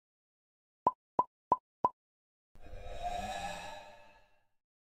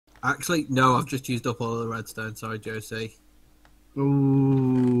Actually, no, I've just used up all of the redstone. Sorry, Josie.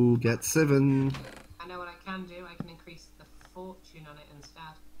 Ooh, get 7. I know what I can do. I can increase the fortune on it instead.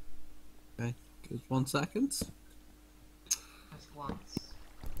 Okay, just 1 second. Just once.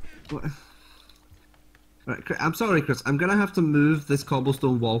 What? Right, I'm sorry, Chris. I'm gonna have to move this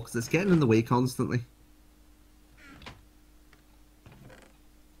cobblestone wall because it's getting in the way constantly.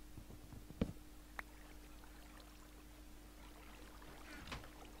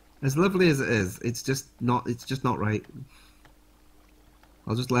 As lovely as it is, it's just not. It's just not right.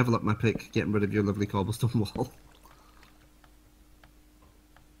 I'll just level up my pick, getting rid of your lovely cobblestone wall.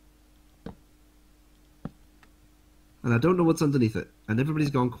 And I don't know what's underneath it, and everybody's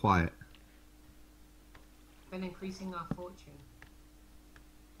gone quiet. Been increasing our fortune.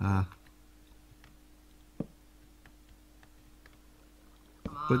 Ah.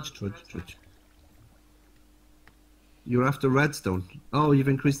 Come on, Trudge. You're after redstone. Oh, you've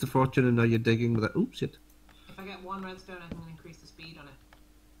increased the fortune and now you're digging with it. Oh, shit. If I get 1 redstone, I can increase the speed on it.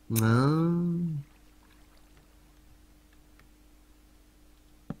 No.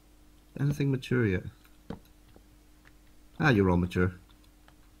 Anything mature yet? Ah, you're all mature.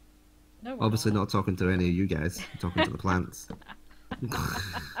 No, Obviously not talking to any of you guys. I'm talking to the plants.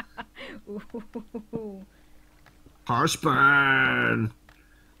 Ooh. Harsh burn!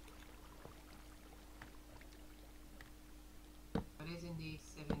 It is indeed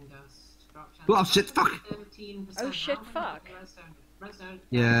 7 dust. Drop chance. Oh shit, fuck! 13%. Oh shit, How am I fuck. getting redstone? Redstone.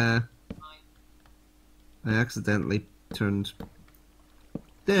 Yeah, Fine. I accidentally turned...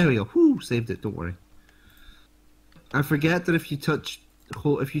 There we go. Whoo, saved it, don't worry. I forget that if you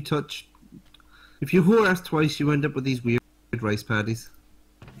whore earth twice, you end up with these weird rice paddies.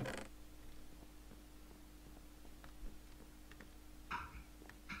 I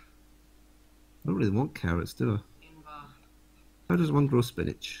don't really want carrots, do I? Invar. How does one grow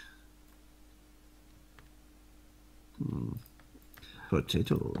spinach?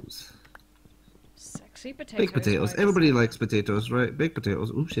 Potatoes. Sexy potatoes. Big potatoes. by the Everybody sound. likes potatoes, right? Big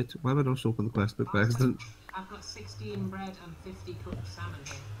potatoes. Oh shit, why am I not open the quest book by accident? I've got 16 bread and 50 cooked salmon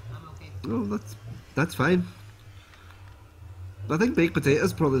here. I'm okay. Oh, that's fine. I think baked potatoes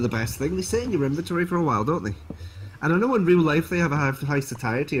is probably the best thing. They sit in your inventory for a while, don't they? And I know in real life they have a high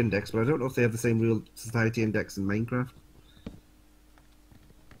satiety index, but I don't know if they have the same real satiety index in Minecraft.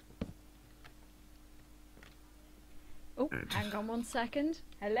 Oh, hang on 1 second.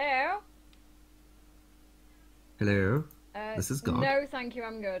 Hello? Hello? This is God. No, thank you,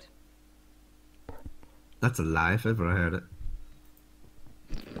 I'm good. That's a lie if ever I heard it.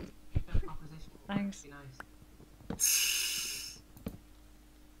 Opposition. Thanks. Be nice.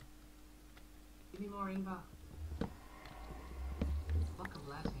 Give me more Invar. Block of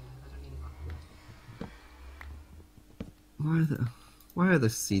lead here. I don't need a block of lead. Why are the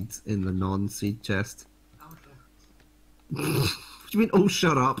seeds in the non-seed chest? Oh, sure. What do you mean, oh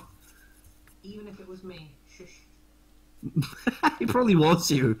shut up? Even if it was me. Shush. It probably was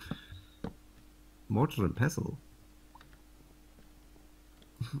you. Mortar and pestle.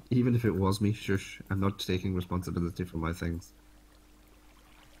 Even if it was me, shush. I'm not taking responsibility for my things.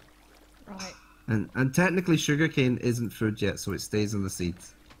 Right. And technically sugarcane isn't food yet, so it stays in the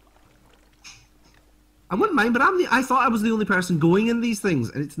seeds. I wouldn't mind, but I thought I was the only person going in these things,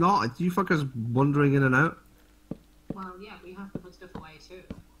 and it's not. It's you fuckers wandering in and out. Well, yeah, we have to put stuff away too.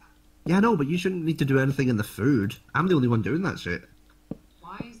 Yeah, I know, but you shouldn't need to do anything in the food. I'm the only one doing that shit.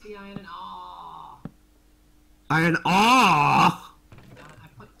 Why is the iron and Iron ore! I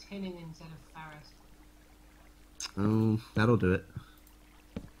put tin in instead of ferrous. Oh, that'll do it.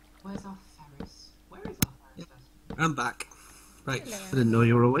 Where's our ferrous? Where is our ferrous? I'm back. Right. Hello. I didn't know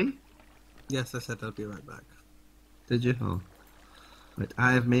you were away. Yes, I said I'd be right back. Did you? Oh. Right,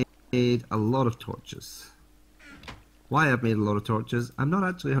 I have made a lot of torches. Why I've made a lot of torches, I'm not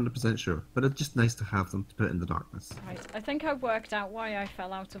actually 100% sure, but it's just nice to have them to put in the darkness. Right, I think I worked out why I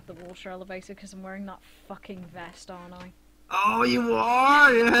fell out of the water elevator because I'm wearing that fucking vest, aren't I? Oh, you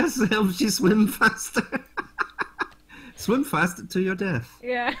are! Yes, it helps you swim faster. Swim faster to your death.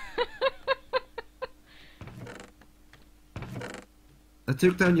 Yeah. I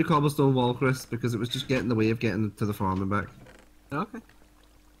took down your cobblestone wall, Chris, because it was just getting in the way of getting to the farm and back. Okay.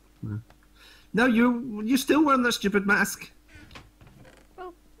 No, you're still wearing that stupid mask.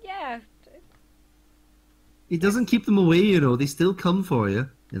 Well, yeah. It doesn't keep them away, you know. They still come for you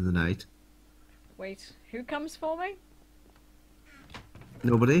in the night. Wait, who comes for me?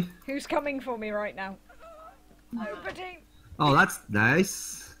 Nobody? Who's coming for me right now? Nobody. Oh, that's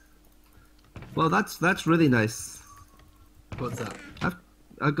nice. Well, that's really nice. What's that?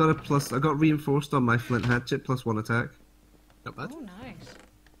 I got reinforced on my flint hatchet, +1 attack. Not bad. Oh, nice.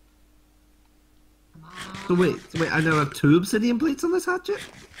 So wait, I now have 2 obsidian plates on this hatchet?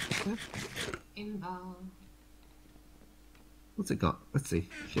 Inval. What's it got? Let's see.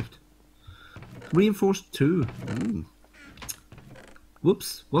 Shift. Reinforced 2.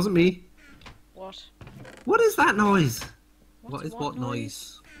 Whoops, wasn't me. What? What is that noise? What is what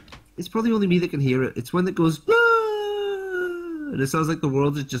noise? It's probably only me that can hear it. It's when it goes, "Ah!" and it sounds like the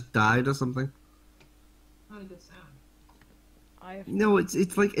world has just died or something. Not a good sound. No,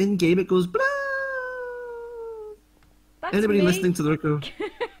 it's like in game it goes, blah. That's Anybody me. listening to the record?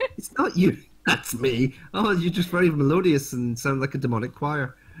 It's not you. That's me. Oh, you're just very melodious and sound like a demonic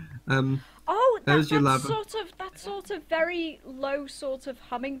choir. Oh, How's your that lab? sort of very low sort of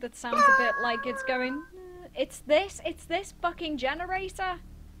humming that sounds a bit like it's going. It's this fucking generator.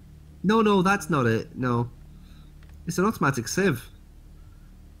 No, that's not it. No, it's an automatic sieve.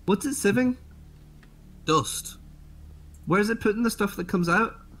 What's it sieving? Dust. Where's it putting the stuff that comes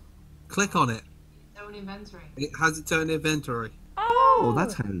out? Click on it. Its own inventory. It has its own inventory. Oh,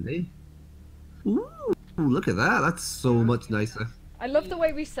 that's handy. Ooh, look at that. That's so much nicer. I love the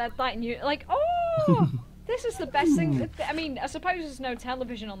way we said that, and you like, oh, this is the best thing. I mean, I suppose there's no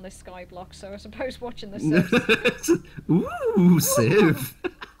television on this skyblock, so I suppose watching this. Ooh, sieve.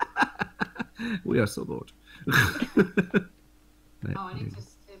 We are so bored. Right. Oh, I need to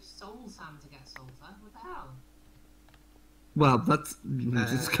sieve soul sand to get sulfur. What the hell? Well, that's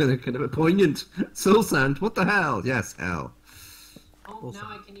just kind of poignant. Soul sand. What the hell? Yes, hell. Oh, Also.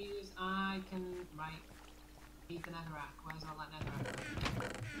 now I can right. Beat the netherrack. Where's all that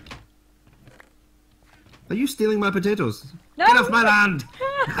netherrack? Are you stealing my potatoes? No! Get off my land!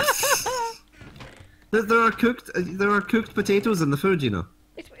 There are cooked potatoes in the food, you know.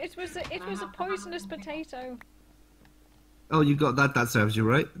 It was a poisonous potato. Oh, you got that. That serves you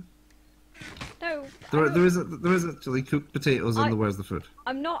right. No, There is actually cooked potatoes in the where's the food.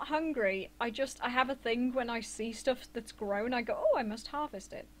 I'm not hungry. I have a thing when I see stuff that's grown. I go, oh, I must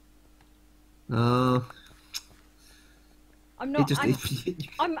harvest it. Oh. I'm not. It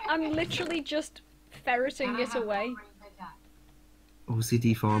I'm literally just ferreting it away.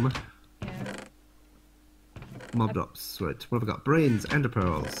 OCD farmer. Yeah. Mob drops. Right. What have we got? Brains, ender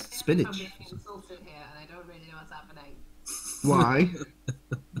pearls, I'm spinach. being insulted here, and I don't really know what's happening. Why?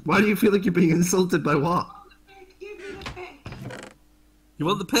 Why do you feel like you're being insulted by what? Oh, the pig! Give me the pig! You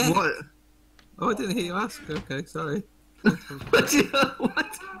want the pig? What? Oh, I didn't hear you ask. Okay, sorry.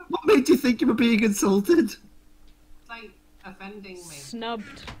 What made you think you were being insulted? It's like offending me.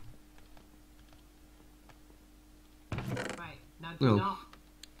 Snubbed. Right, now do Well. not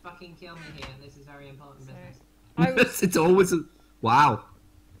fucking kill me here. This is very important business. I was It's always a... Wow.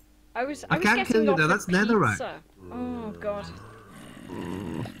 I was I can't getting kill you offered now, that's netherrack. pizza. Oh god.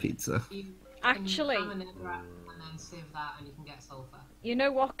 Pizza. You Actually- can become a netherrack and then sieve that, and you can get sulfur. You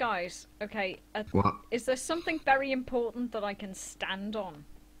know what, guys? Okay, What? is there something very important that I can stand on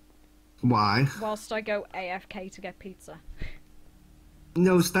Why? whilst I go AFK to get pizza?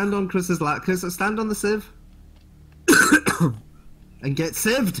 No, stand on Chris's lap. Chris, stand on the sieve. And get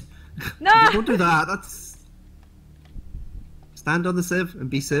sieved. No! Don't do that. That's... Stand on the sieve and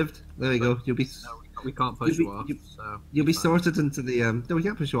be sieved. There you go. You'll be... We can't push You'll you off. be- So You'll be sorted into the No, we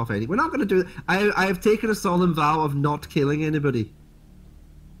can't push you off any. We're not going to do it. I have taken a solemn vow of not killing anybody.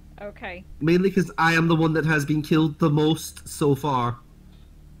 Okay. Mainly because I am the one that has been killed the most so far.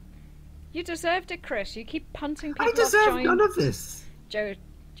 You deserved it, Chris. You keep punting people I off deserve giant... none of this.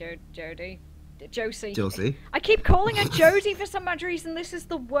 Jodie. Josie. Josie. I keep calling her Jodie for some odd reason. This is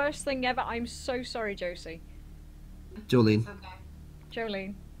the worst thing ever. I'm so sorry, Josie. Jolene. It's okay.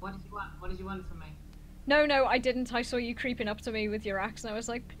 Jolene. What did you want? What did you want from me? No, I didn't. I saw you creeping up to me with your axe, and I was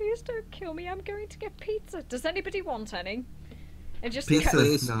like, please don't kill me. I'm going to get pizza. Does anybody want any? And just Pizza.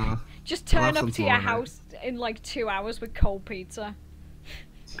 Please. No. just I'll turn have up some to your tomorrow night. house in like 2 hours with cold pizza.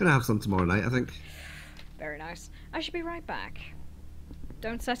 Gonna have some tomorrow night, I think. Very nice. I should be right back.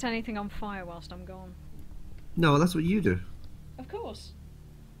 Don't set anything on fire whilst I'm gone. No, that's what you do. Of course.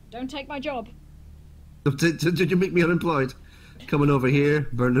 Don't take my job. Did you make me unemployed? Coming over here,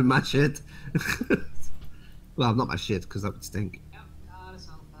 burning my shit. Well, not my shit, because that would stink. Yep, got a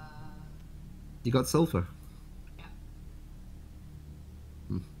sulfur. You got sulfur. Yep.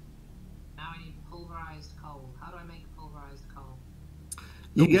 Hmm. Now I need pulverized coal. How do I make pulverized coal?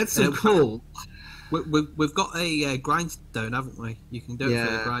 You get some coal. We've got a grindstone, haven't we? You can do it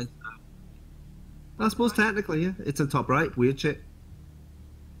for the Yeah. grindstone. I suppose technically, yeah. It's on top right. Weird shit.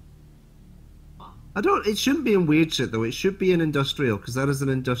 What? It shouldn't be in weird shit, though. It should be in industrial, because that is an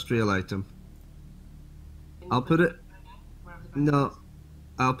industrial item. I'll put it... Wherever the No.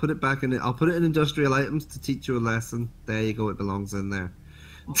 I'll put it back in it. I'll put it in industrial items to teach you a lesson. There you go. It belongs in there.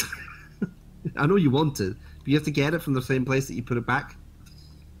 I know you want it, but you have to get it from the same place that you put it back.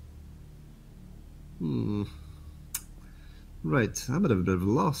 Right, I'm at a bit of a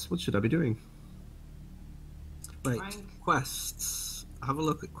loss. What should I be doing? Wait, Frank. quests. Have a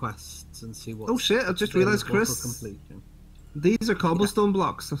look at quests and see what. Oh shit, I've just realised, Chris, completion. these are cobblestone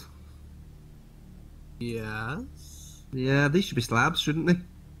blocks. Yes. Yeah, these should be slabs, shouldn't they?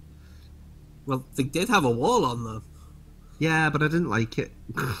 Well, they did have a wall on them. Yeah, but I didn't like it.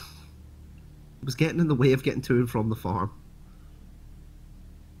 It was getting in the way of getting to and from the farm.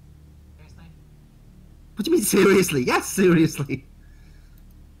 Seriously? What do you mean, seriously? Yes, seriously.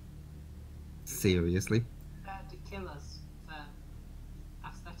 Seriously. To kill us for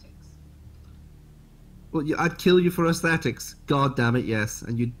aesthetics. Well, I'd kill you for aesthetics. God damn it, yes.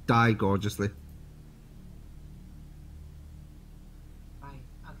 And you'd die gorgeously. Right,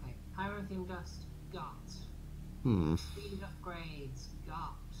 okay. Pyrothene dust, got. Speed upgrades,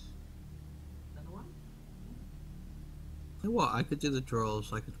 got. Another one? You know what? I could do the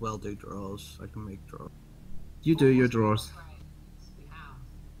drawers. I could well do drawers. I can make drawers. You do your Speed drawers. upgrades, we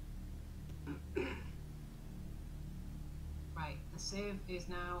have. Right, the sieve is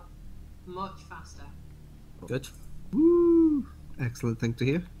now much faster. Good. Woo! Excellent thing to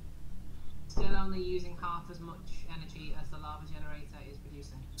hear. Still only using half as much energy as the lava generator is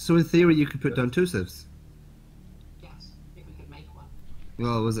producing. So in theory, you could put down 2 sieves. Yes, if we could make one.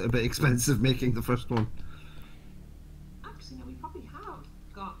 Well, was it a bit expensive making the first one? Actually, no, we probably have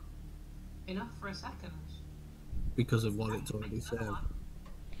got enough for a second. Because of what it's already said.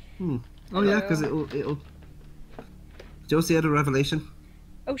 Oh yeah, because it'll. Josie had a revelation.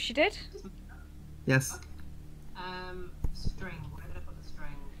 Oh, she did? Yes. String. Where did I put the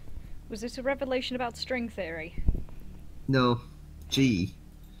string? Was it a revelation about string theory? No. G.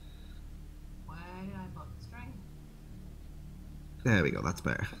 Where did I put the string? There we go. That's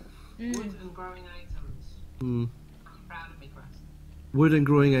better. Wood and growing items. Hmm. Are you proud of me, Chris? Wood and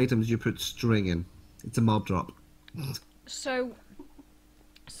growing items. You put string in. It's a mob drop. So,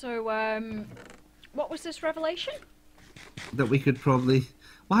 what was this revelation? That we could probably.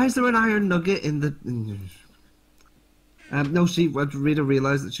 Why is there an iron nugget in the? No, Rita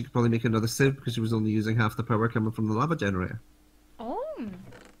realised that she could probably make another sieve because she was only using half the power coming from the lava generator. Oh. Oh,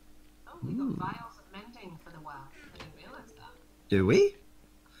 we got vials of mending for the well. I didn't realise that. Do we?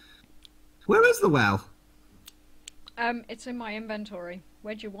 Where is the well? It's in my inventory.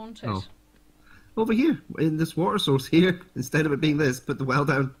 Where do you want it? Oh. Over here, in this water source here. Instead of it being this, put the well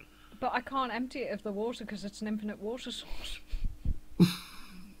down. But I can't empty it of the water because it's an infinite water source.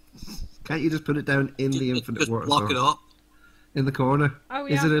 Can't you just put it down in the infinite Just water block source? it up. In the corner. Oh,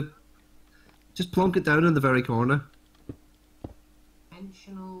 yeah. Is it a... Just plonk it down in the very corner.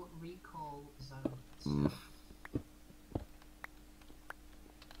 Dimensional recall zones.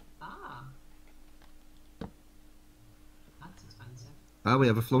 Ah. That's expensive. Ah, we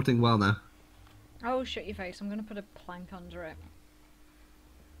have a floating well now. Oh, shut your face. I'm going to put a plank under it.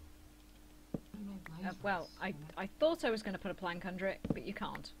 Well, I thought I was going to put a plank under it, but you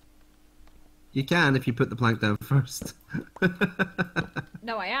can't. You can if you put the plank down first.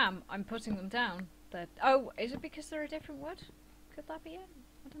 No, I am. I'm putting them down. Oh, is it because they're a different wood? Could that be it?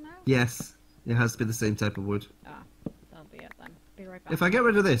 I don't know. Yes, it has to be the same type of wood. Ah, that'll be it then. Be right back. If I get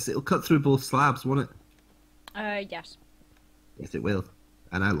rid of this, it'll cut through both slabs, won't it? Yes. Yes, it will.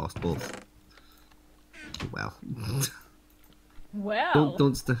 And I lost both. Well. Well.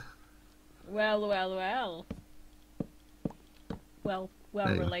 Don't Well. Well, There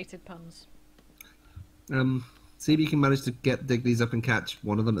you go. related puns. See if you can manage to dig these up and catch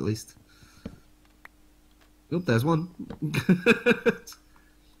one of them at least. Oh, there's one.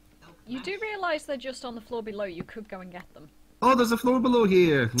 You do realise they're just on the floor below. You could go and get them. Oh, there's a floor below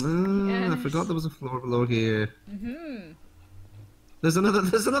here. I Yes. forgot there was a floor below here. Mm-hmm. There's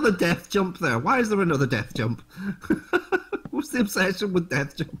another death jump there. Why is there another death jump? What's the obsession with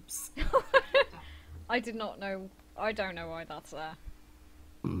death jumps? I did not know. I don't know why that's there.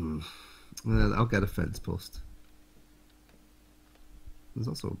 Well, I'll get a fence post. There's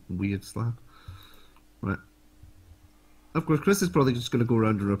also a weird slab. Right. Of course, Chris is probably just going to go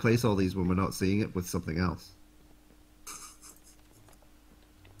around and replace all these when we're not seeing it with something else.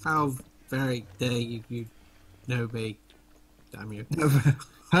 How very dare you know me. Damn you.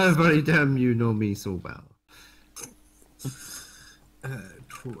 How very damn you know me so well.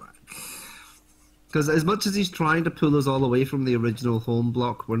 Track. Because as much as he's trying to pull us all away from the original home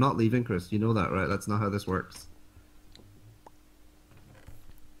block, we're not leaving, Chris. You know that, right? That's not how this works.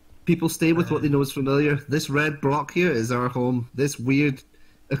 People stay with what they know is familiar. This red block here is our home. This weird,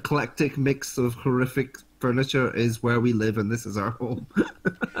 eclectic mix of horrific furniture is where we live, and this is our home.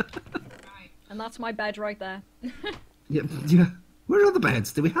 Right. And that's my bed right there. Yeah, yeah. Where are the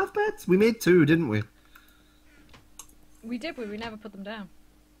beds? Do we have beds? We made 2, didn't we? We did, but we never put them down.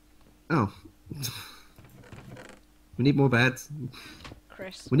 Oh. We need more beds.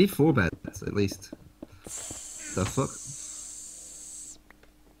 Chris. We need 4 beds, at least. The fuck?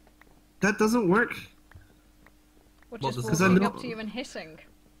 That doesn't work. What, What just does it walking do? up to you and hissing?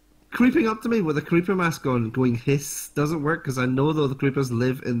 Creeping up to me with a creeper mask on, going hiss, doesn't work because I know though the creepers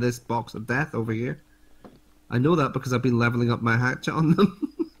live in this box of death over here. I know that because I've been leveling up my hatchet on them.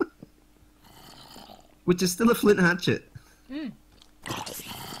 Which is still a flint hatchet. Mm.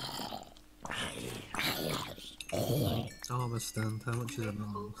 Armor stand, how much is it?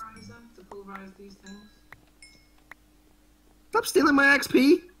 Pulverizer to pulverize these things. Stop stealing my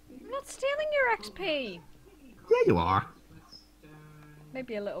XP! I'm not stealing your XP. Yeah, you are.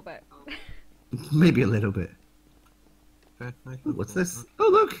 Maybe a little bit. Maybe a little bit. Okay, Ooh, what's this? Oh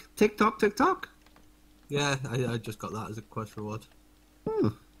look! TikTok, TikTok! Yeah, I just got that as a quest reward.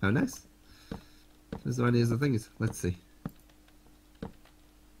 Oh, how nice. There's no ideas of things. Let's see.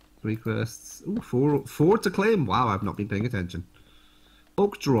 3 quests. Ooh, 4 to claim. Wow, I've not been paying attention.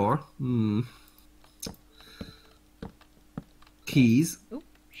 Oak drawer. Keys. Oop,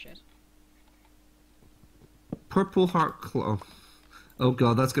 shit. Purple heart claw. Oh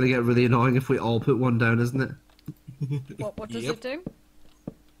god, that's gonna get really annoying if we all put one down, isn't it? What does Yep. it do?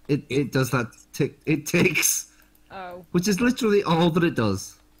 It does that. It takes, Oh. which is literally all that it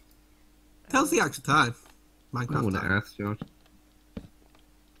does. Tells the actual time. Oh, Minecraft on time. earth, George.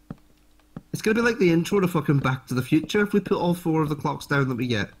 It's gonna be like the intro to fucking Back to the Future if we put all 4 of the clocks down that we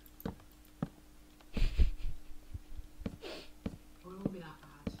get. It won't be that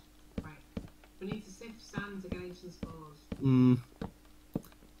bad. Right. We need to sift sand to get ancient spores.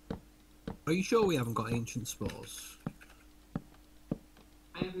 Are you sure we haven't got ancient spores?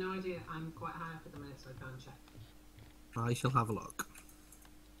 I have no idea. I'm quite high up at the minute, so I can't check. I shall have a look.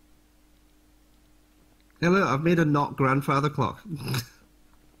 Hey look, I've made a not grandfather clock.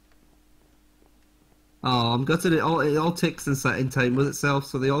 Oh, I'm gutted. It all ticks in time with itself,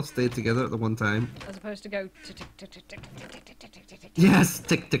 so they all stay together at the one time. As opposed to go tick tick tick tick tick tick tick tick tick tick tick tick. Yes,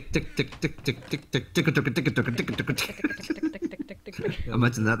 tick tick tick tick tick tick tick tick tick tick tick tick tick tick tick tick tick.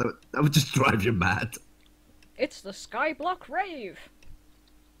 Imagine that. That would just drive you mad. It's the Skyblock Rave.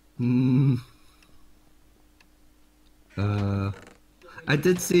 I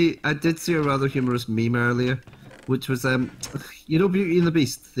did see a rather humorous meme earlier, which was you know Beauty and the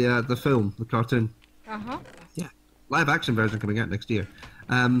Beast, the film, the cartoon, Uh-huh. live action version coming out next year.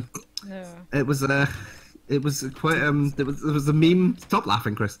 No. It was quite there was a meme. Stop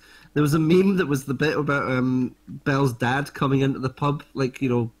laughing, Chris. There was a meme that was the bit about Belle's dad coming into the pub, like, you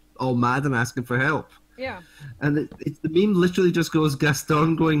know, all mad and asking for help. Yeah. And the meme literally just goes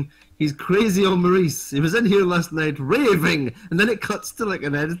Gaston going, he's crazy on Maurice. He was in here last night raving. And then it cuts to like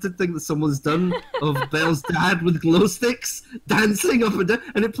an edited thing that someone's done of Belle's dad with glow sticks dancing up and down.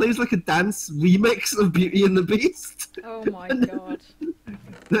 And it plays like a dance remix of Beauty and the Beast. Oh my god.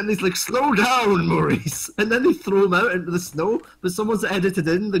 Then he's like, slow down, Maurice. And then they throw him out into the snow. But someone's edited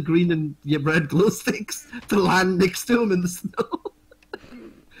in the green and red glow sticks to land next to him in the snow.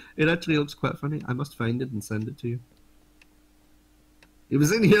 It actually looks quite funny. I must find it and send it to you. He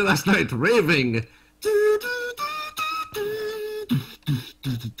was in here last night raving.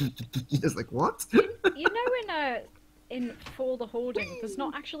 Just like, what? You know, in For the Hoarding, there's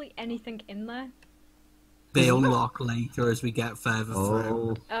not actually anything in there. They unlock later as we get further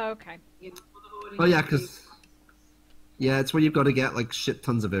through. Oh, okay. Oh yeah, because yeah, it's where you've got to get like shit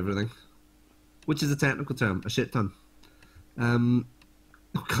tons of everything, which is a technical term, a shit ton.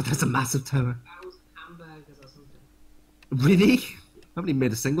 Oh god, that's a massive tower. Hamburgers or something. Really? I haven't even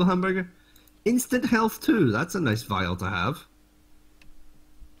made a single hamburger. Instant health too. That's a nice vial to have.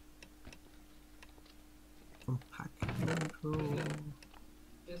 Unpacking control.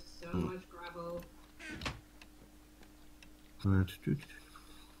 Just so much gravel. I'll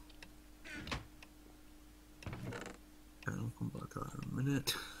come back to that in a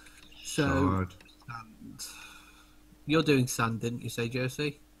minute. So, Shard. sand. You're doing sand, didn't you say,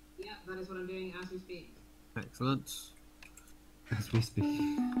 Josie? Yeah, that is what I'm doing as we speak. Excellent. As we speak. I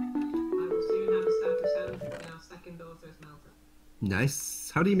will soon have a stack of sand in our second auto smelter.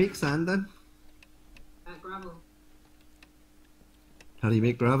 Nice. How do you make sand then? Gravel. How do you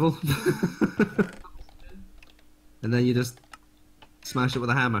make gravel? Oxygen. And then you just smash it with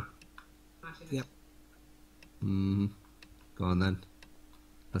a hammer. Smashing it. Yep. Go on then.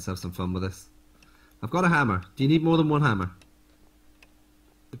 Let's have some fun with this. I've got a hammer. Do you need more than one hammer?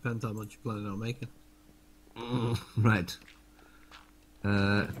 Depends how much you're planning on making. Right.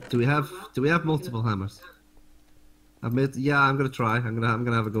 Do we have multiple hammers? I've made. Yeah, I'm gonna try. I'm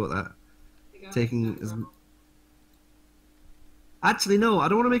gonna have a go at that. Taking as. Actually, no. I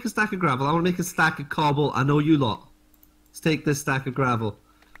don't want to make a stack of gravel. I want to make a stack of cobble. I know you lot. Let's take this stack of gravel.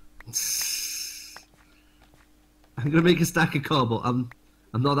 I'm gonna make a stack of cobble. I'm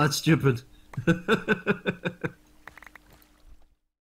not that stupid.